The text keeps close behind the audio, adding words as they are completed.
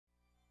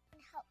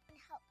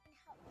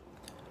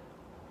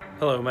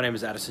Hello, my name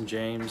is Addison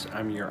James.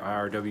 I'm your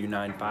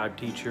IRW95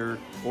 teacher,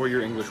 or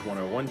your English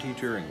 101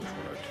 teacher, English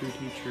 102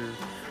 teacher.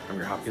 I'm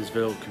your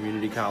Hopkinsville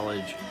Community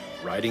College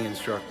writing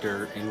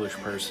instructor, English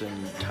person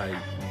type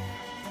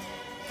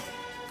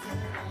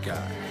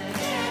guy.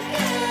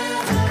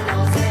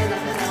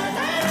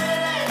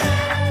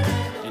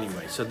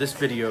 Anyway, so this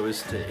video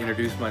is to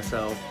introduce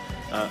myself.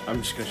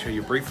 I'm just going to show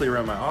you briefly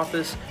around my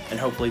office, and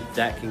hopefully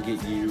that can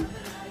get you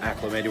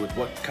acclimated with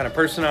what kind of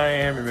person I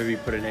am, and maybe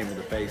put a name with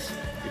a face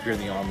if you're in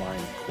the online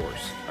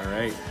course.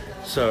 Alright,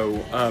 so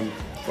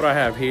what I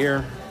have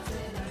here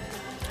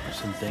are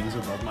some things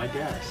above my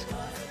desk.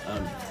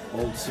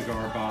 Old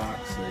cigar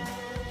box, a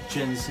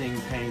ginseng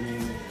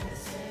painting,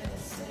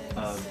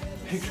 a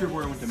picture of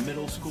where I went to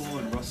middle school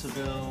in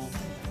Russellville,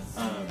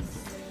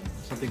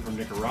 something from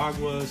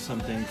Nicaragua,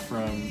 something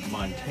from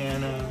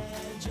Montana,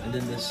 and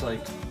then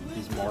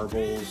these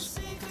marbles.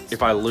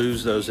 If I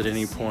lose those at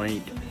any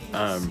point,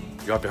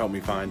 you'll have to help me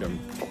find them.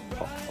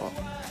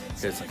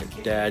 It's like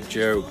a dad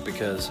joke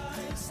because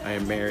I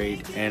am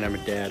married and I'm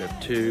a dad of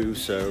 2,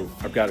 so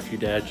I've got a few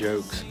dad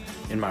jokes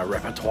in my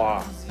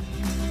repertoire.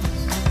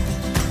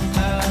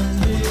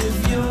 And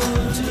if you're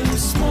too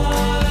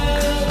smile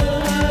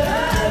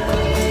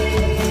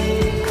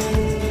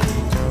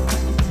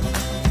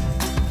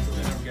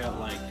then I've got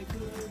like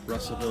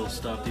Russellville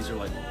stuff. These are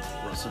like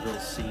Russellville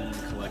scene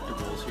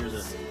collectibles. Here's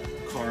a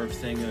carved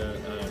thing a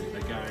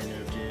guy I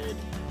know did.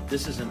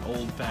 This is an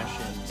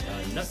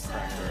old-fashioned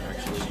nutcracker,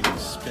 actually. You can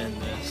spin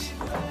this,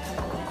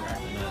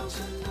 crack the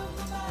nuts.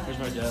 Here's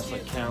my desk,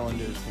 like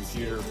calendars,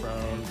 computer,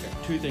 phone.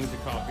 Got 2 things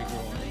of coffee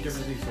going,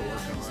 different things to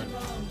work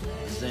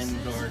on. Zen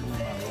garden, my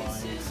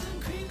life.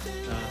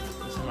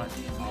 This is how my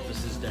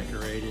office is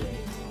decorated.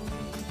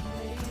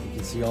 You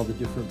can see all the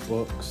different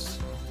books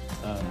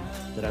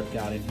that I've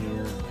got in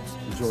here.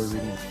 Enjoy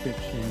reading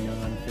fiction,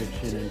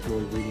 non-fiction. Enjoy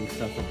reading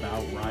stuff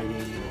about writing,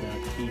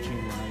 about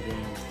teaching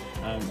writing.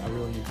 I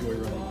really enjoy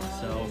writing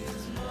myself.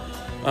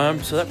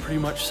 So that pretty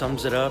much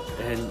sums it up,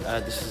 and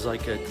this is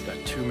like a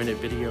 2-minute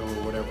video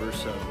or whatever,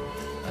 so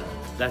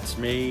that's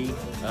me,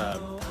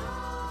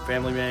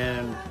 family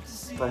man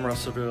from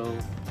Russellville.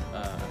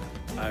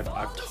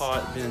 I've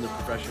taught, been in the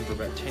profession for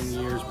about 10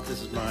 years, but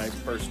this is my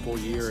first full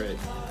year at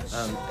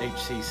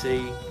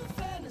HCC.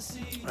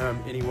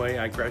 Anyway,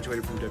 I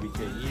graduated from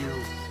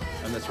WKU,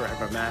 and that's where I have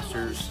my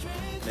master's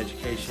in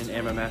education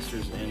and my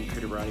master's in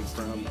creative writing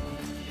from.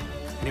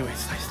 Anyway,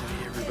 it's nice to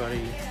meet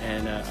everybody,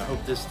 and I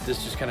hope this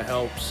just kind of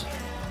helps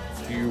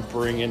you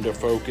bring into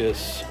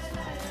focus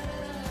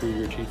who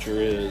your teacher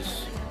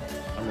is.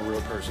 I'm a real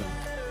person.